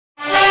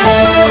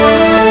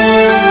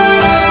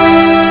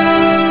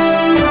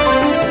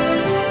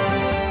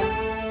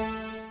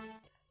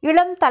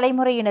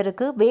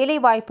தலைமுறையினருக்கு வேலை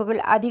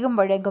வாய்ப்புகள் அதிகம்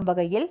வழங்கும்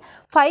வகையில்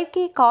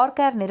 5K கார்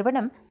கேர்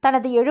நிறுவனம்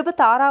தனது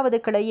 76வது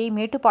கிளையை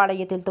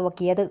மேட்டுப்பாளையத்தில்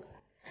துவக்கியது.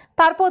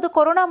 தற்போது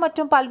கொரோனா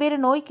மற்றும் பல்வேறு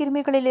நோய்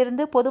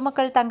கிருமிகளிலிருந்து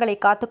பொதுமக்கள் தங்களை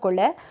காத்துக்கொள்ள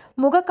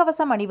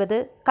முகக்கவசம் அணிவது,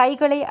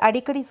 கைகளை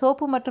அடிக்கடி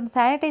சோப்பு மற்றும்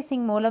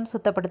சானிடைசிங் மூலம்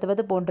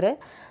சுத்தப்படுத்துவது போன்று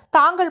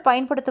தாங்கள்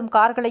பயன்படுத்தும்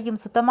கார்களையும்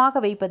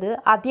சுத்தமாக வைப்பது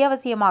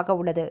அத்தியாவசியமாக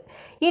உள்ளது.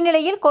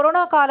 இந்நிலையில்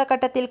கொரோனா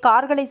காலகட்டத்தில்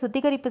கார்களை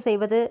சுத்திகரிப்பு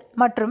செய்வது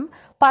மற்றும்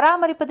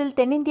பராமரிப்பதில்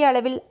தென்னிந்திய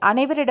அளவில்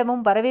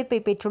அனைவரிடமும்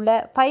வரவேற்பை பெற்றுள்ள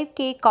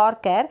 5K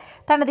கார் கேர்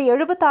தனது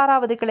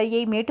 76வது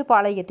கிளையை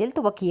மேட்டுப்பாளையத்தில்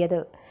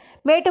துவக்கியது.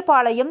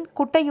 மேட்டுப்பாளையம்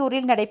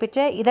குட்டையூரில்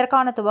நடைபெற்ற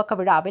இதற்கான துவக்க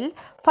விழாவில்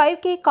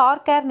 5K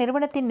கார் கேர்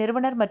நிறுவனத்தின்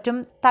நிறுவனர் மற்றும்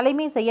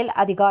தலைமை செயல்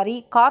அதிகாரி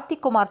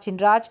கார்த்திக் குமார்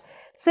சின்ராஜ்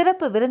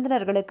சிறப்பு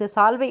விருந்தினர்களுக்கு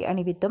சால்வை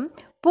அணிவித்தும்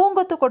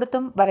பூங்கொத்து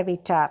கொடுத்தும்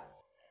வரவேற்றார்.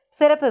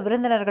 சிறப்பு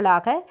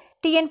விருந்தினர்களாக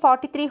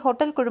TN43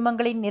 ஹோட்டல்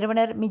குழுமங்களின்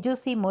நிறுவனர்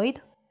மிஜூசி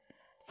மொய்த்,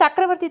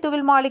 சக்கரவர்த்தி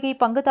தொழில் மாளிகை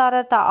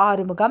பங்குதாரர்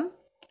ஆறுமுகம்,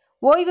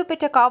 ஓய்வு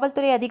பெற்ற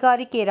காவல்துறை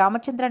அதிகாரி K.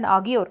 ராமச்சந்திரன்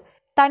ஆகியோர்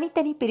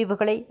தனித்தனி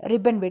பிரிவுகளை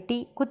ரிப்பன் வெட்டி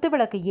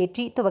குத்துவிளக்கு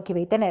ஏற்றி துவக்கி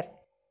வைத்தனர்.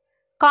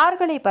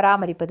 கார்களை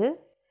பராமரிப்பது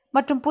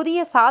மற்றும் புதிய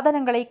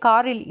சாதனங்களை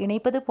காரில்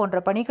இணைப்பது போன்ற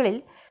பணிகளில்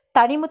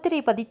தனிமுத்திரை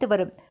பதித்து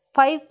வரும்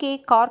 5K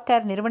கார்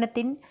கேர்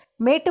நிறுவனத்தின்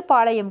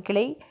மேட்டுப்பாளையம்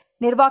கிளை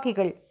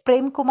நிர்வாகிகள்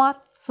பிரேம்குமார்,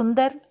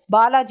 சுந்தர்,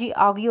 பாலாஜி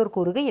ஆகியோர்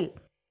கூறுகையில்,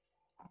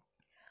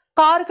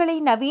 கார்களை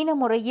நவீன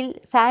முறையில்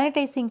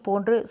சானிடைசிங்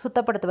போன்று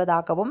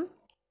சுத்தப்படுத்துவதாகவும்,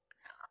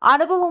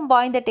 அனுபவம்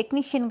வாய்ந்த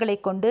டெக்னீஷியன்களை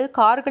கொண்டு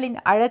கார்களின்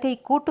அழகை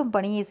கூட்டும்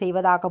பணியை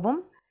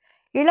செய்வதாகவும்,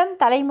 இளம்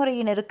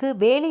தலைமுறையினருக்கு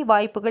வேலை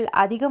வாய்ப்புகள்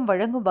அதிகம்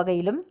வழங்கும்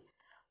வகையிலும்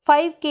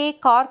 5K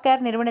கார்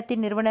கேர்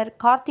நிறுவனத்தின் நிறுவனர்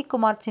கார்த்திக்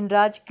குமார்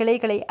சின்ராஜ்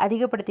கிளைகளை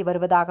அதிகப்படுத்தி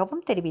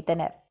வருவதாகவும்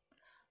தெரிவித்தனர்.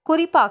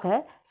 குறிப்பாக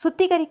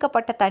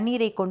சுத்திகரிக்கப்பட்ட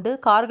தண்ணீரை கொண்டு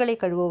கார்களை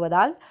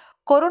கழுவுவதால்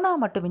கொரோனா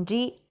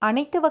மட்டுமின்றி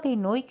அனைத்து வகை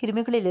நோய்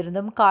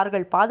கிருமிகளிலிருந்தும்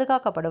கார்கள்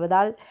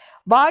பாதுகாக்கப்படுவதால்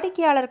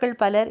வாடிக்கையாளர்கள்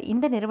பலர்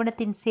இந்த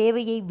நிறுவனத்தின்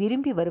சேவையை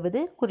விரும்பி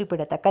வருவது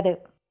குறிப்பிடத்தக்கது.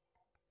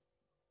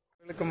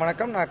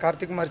 வணக்கம், நான்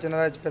கார்த்திக் குமார்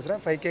சின்னராஜ்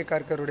பேசுகிறேன். 5K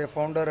car கேருடைய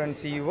founder and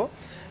CEO.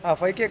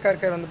 5K car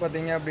care வந்து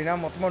பார்த்திங்க அப்படின்னா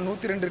மொத்தமாக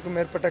 102க்கும்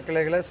மேற்பட்ட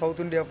கிளைகளை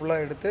சவுத் இந்தியா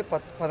ஃபுல்லாக எடுத்து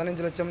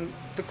 15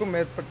 லட்சத்துக்கும்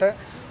மேற்பட்ட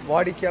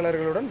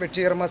வாடிக்கையாளர்களுடன்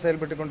வெற்றிகரமாக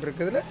செயல்பட்டு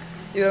கொண்டிருக்குது.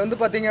 இதில் வந்து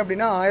பார்த்திங்க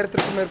அப்படின்னா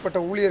 1000க்கும் மேற்பட்ட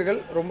ஊழியர்கள்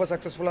ரொம்ப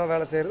சக்ஸஸ்ஃபுல்லாக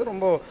வேலை செய்கிறது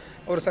ரொம்ப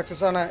ஒரு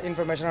சக்ஸஸான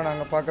இன்ஃபர்மேஷனாக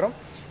நாங்கள் பார்க்குறோம்.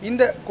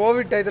 இந்த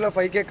கோவிட் டயத்தில்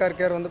 5K கார்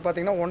கேர் வந்து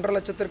பார்த்திங்கன்னா 1.5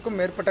 லட்சத்திற்கும்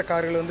மேற்பட்ட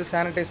கார்களை வந்து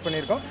சானிடைஸ்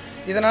பண்ணியிருக்கோம்.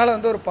 இதனால்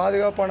வந்து ஒரு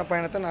பாதுகாப்பான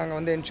பயணத்தை நாங்கள்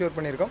வந்து என்ஷூர்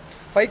பண்ணியிருக்கோம்.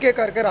 5K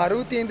கார் கேர்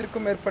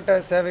 65க்கும் மேற்பட்ட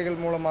சேவைகள்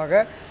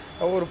மூலமாக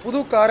ஒரு புது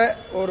காரை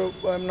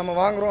நம்ம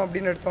வாங்குகிறோம்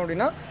அப்படின்னு எடுத்தோம்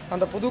அப்படின்னா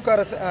அந்த புது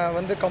காரை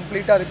வந்து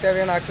கம்ப்ளீட்டாக அதுக்கு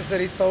தேவையான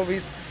அக்சசரிஸ்,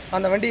 சர்வீஸ்,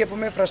 அந்த வண்டி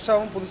எப்பவுமே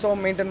ஃப்ரெஷ்ஷாகவும்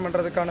புதுசாகவும் மெயின்டைன்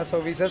பண்ணுறதுக்கான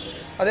சர்வீசஸ்,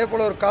 அதே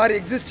போல் ஒரு கார்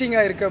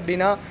எக்ஸிஸ்டிங்காக இருக்குது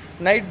அப்படின்னா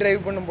நைட்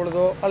டிரைவ் பண்ணும்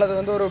பொழுதோ அல்லது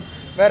வந்து ஒரு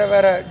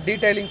வேறு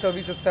டீடைலிங்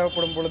சர்வீசஸ்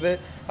தேவைப்படும் பொழுது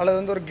அல்லது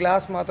வந்து ஒரு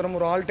கிளாஸ் மாத்திரம்,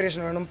 ஒரு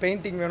ஆல்ட்ரேஷன் வேணும்,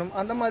 பெயிண்டிங் வேணும்,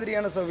 அந்த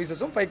மாதிரியான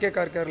சர்வீசஸும் 5K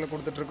கார் கேரில்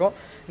கொடுத்துட்ருக்கோம்.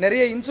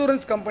 நிறைய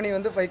இன்சூரன்ஸ் கம்பெனி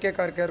வந்து 5K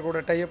கார் கேர் கூட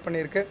டைப்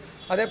பண்ணியிருக்கு.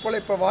 அதே போல்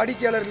இப்போ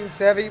வாடிக்கையாளர்கள்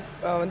சேவை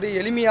வந்து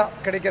எளிமையாக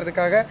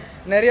கிடைக்கிறதுக்காக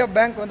நிறைய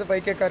பேங்க் வந்து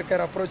 5K கார்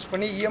கேர் அப்ரோச்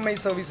பண்ணி EMI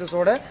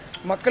சர்வீசஸோட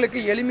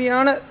மக்களுக்கு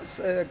எளிமையான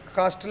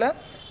காஸ்ட்டில்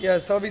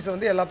சர்வீஸை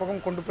வந்து எல்லா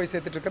பக்கமும் கொண்டு போய்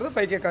சேர்த்துட்டு இருக்கிறது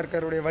 5K கார்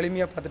கேருடைய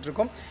வலிமையாக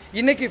பார்த்துட்ருக்கோம்.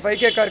 இன்றைக்கி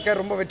 5K கார்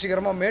கேர் ரொம்ப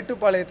வெற்றிகரமாக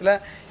மேட்டுப்பாளையத்தில்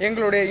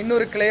எங்களுடைய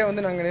இன்னொரு கிளையை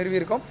வந்து நாங்கள்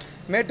நிறுவியிருக்கோம்.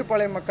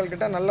 மேட்டுப்பாளையம்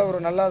மக்கள்கிட்ட நல்ல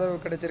ஆதரவு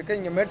கிடைச்சிருக்கு.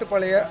 இங்கே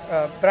மேட்டுப்பாளைய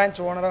பிரான்ச்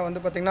ஓனராக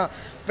வந்து பார்த்திங்கன்னா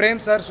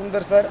பிரேம் சார்,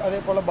 சுந்தர் சார், அதே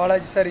போல்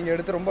பாலாஜி சார் இங்கே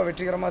எடுத்து ரொம்ப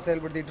வெற்றிகரமாக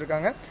செயல்படுத்திகிட்டு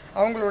இருக்காங்க.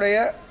 அவங்களுடைய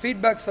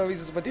ஃபீட்பேக்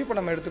சர்வீசஸ் பற்றி இப்போ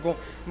நம்ம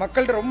எடுத்துக்குவோம்.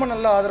 மக்கள்கிட்ட ரொம்ப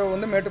நல்ல ஆதரவு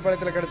வந்து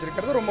மேட்டுப்பாளையத்தில்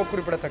கிடைச்சிருக்கிறது ரொம்ப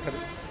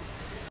குறிப்பிடத்தக்கது.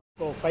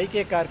 இப்போது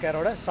 5K car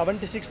கேரோட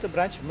 76th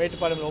branch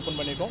Mettupalayam open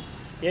பண்ணியிருக்கோம்.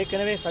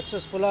 ஏற்கனவே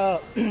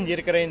சக்ஸஸ்ஃபுல்லாக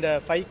இருக்கிற இந்த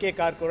 5K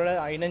கார் கூட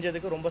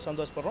இணைஞ்சதுக்கு ரொம்ப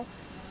சந்தோஷப்படுறோம்.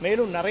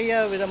 மேலும் நிறைய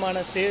விதமான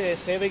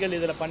சேவைகள்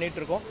இதில்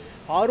பண்ணிகிட்ருக்கோம்.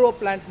 RO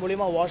பிளான்ட்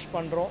மூலிமா வாஷ்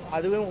பண்ணுறோம்,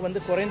 அதுவும் வந்து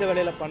குறைந்த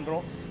விலையில்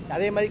பண்ணுறோம்.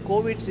 அதே மாதிரி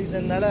கோவிட்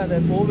சீசன்னால் அந்த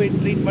கோவிட்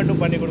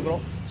ட்ரீட்மெண்ட்டும் பண்ணி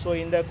கொடுக்குறோம். ஸோ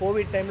இந்த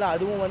கோவிட் டைமில்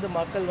அதுவும் வந்து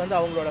மக்கள் வந்து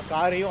அவங்களோட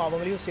காரையும்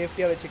அவங்களையும்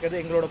சேஃப்டியாக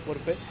வச்சுக்கிறது எங்களோட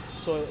பொறுப்பு.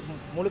 ஸோ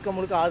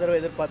முழுக்க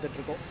ஆதரவு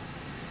எதிர்பார்த்துட்ருக்கோம்.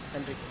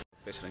 நன்றி.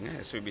 பேசுகிறேங்க.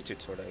 SVB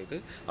சிட்ஸோட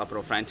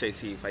அப்புறம்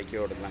ஃப்ரான்ச்சைசி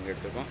 5Kோட நாங்கள்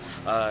எடுத்துருக்கோம்.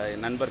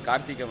 நண்பர்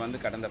கார்த்திகை வந்து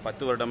கடந்த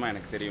 10 வருடமாக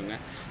எனக்கு தெரியுங்க.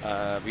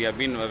 We have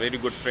been very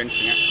good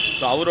ஃப்ரெண்ட்ஸுங்க.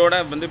 ஸோ அவரோட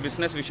வந்து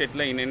பிஸ்னஸ்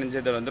விஷயத்தில்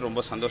இணைஞ்சது வந்து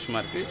ரொம்ப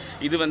சந்தோஷமாக இருக்குது.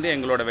 இது வந்து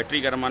எங்களோட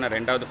வெற்றிகரமான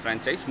 2வது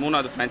ஃப்ரான்ச்சைஸ்.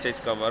 3வது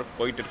ஃப்ரான்ச்சைஸ்க்கு ஒர்க்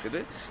போயிட்டு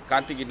இருக்குது.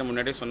 கார்த்திகிட்ட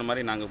முன்னாடியே சொன்ன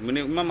மாதிரி நாங்கள்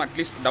minimum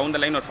at least down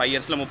the line ஒரு 5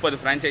 இயர்ஸில்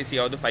 30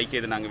 ஃப்ரான்ச்சைஸியாவது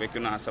 5K இது நாங்கள்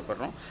வைக்கணும்னு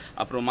ஆசைப்பட்றோம்.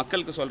 அப்புறம்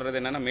மக்களுக்கு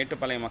சொல்கிறது என்னென்னா,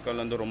 மேட்டுப்பாளையம்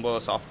மக்கள் வந்து ரொம்ப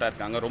சாஃப்டாக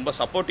இருக்காங்க, ரொம்ப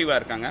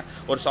சப்போர்ட்டிவாக இருக்காங்க.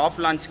 ஒரு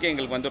சாஃப்ட் லான்ச்சுக்கே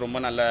எங்களுக்கு வந்து ரொம்ப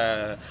நல்ல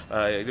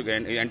இது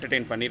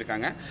என்டர்டெயின்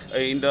பண்ணியிருக்காங்க.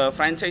 இந்த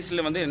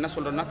ஃப்ரான்ச்சைஸில் வந்து என்ன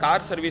சொல்கிறோம்னா,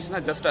 கார்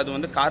சர்வீஸ்னால் ஜஸ்ட் அது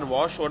வந்து கார்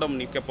வாஷோட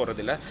நிற்க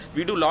போகிறதில்ல.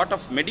 We do lot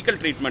of medical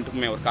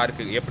ட்ரீட்மெண்ட்டுக்குமே ஒரு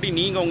காருக்கு எப்படி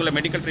நீங்கள் உங்களை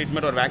மெடிக்கல்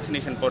ட்ரீட்மெண்ட் ஒரு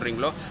வேக்சினேஷன்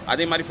போடுறீங்களோ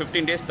அதே மாதிரி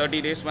 15 days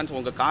 30 days ஒன்ஸ்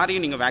உங்கள்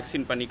காரையும் நீங்கள்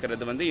வேக்சின்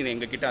பண்ணிக்கிறது வந்து இது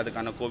எங்ககிட்ட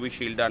அதுக்கான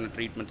கோவிஷீல்டான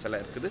ட்ரீட்மெண்ட்ஸ்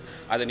எல்லாம் இருக்குது.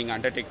 அதை நீங்கள்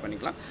அண்டர்டேக்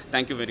பண்ணிக்கலாம்.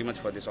 Thank you very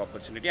much for this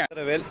opportunity.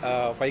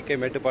 5K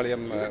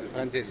Mettupalayam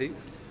franchisee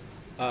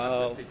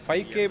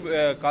 5K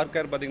car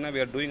care பார்த்தீங்கன்னா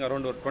we are doing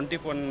around ஒரு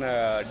 21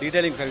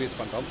 டீடைலிங் சர்வீஸ்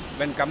பண்ணுறோம்.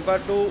 when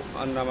compared to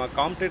நம்ம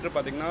காம்படிட்டர்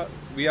பார்த்தீங்கன்னா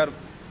we are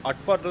at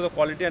for the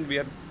quality and we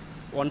are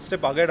one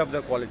step ahead of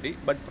the quality,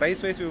 but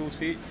price wise you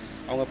see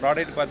அவங்க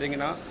product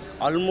பார்த்தீங்கன்னா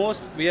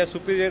almost we are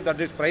superior, that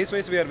is price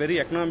wise we are very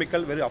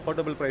economical, very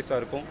affordable ப்ரைஸாக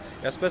இருக்கும்.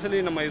 Especially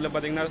நம்ம இதில்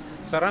பார்த்தீங்கன்னா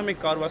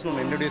ceramic car வாஷ்னு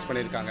ஒன்று introduce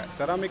பண்ணியிருக்காங்க.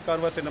 Ceramic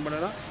car wash என்ன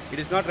பண்ணுன்னா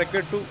it is not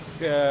required to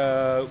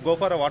go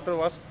for a water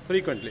wash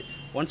frequently.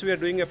 Once we are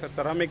doing a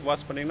ceramic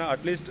wash பண்ணிங்கன்னா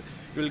at least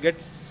you will get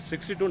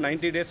 60 to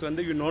 90 days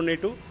வந்து you no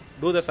need to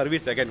do the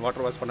service again,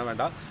 water wash பண்ண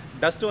வேண்டாம்.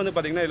 Dust வந்து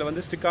பார்த்தீங்கன்னா இதில்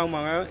வந்து stick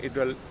ஆகாம it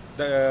will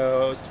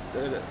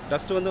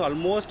dust வந்து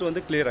ஆல்மோஸ்ட்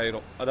வந்து கிளியர்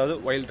ஆயிரும், அதாவது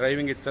while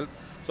driving itself.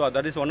 So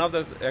that is one of the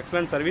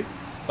excellent service.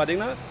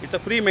 பார்த்தீங்கன்னா it's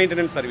a free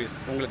maintenance service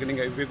உங்களுக்கு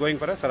நீங்கள் if you going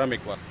for a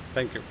ceramic wash.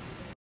 Thank you.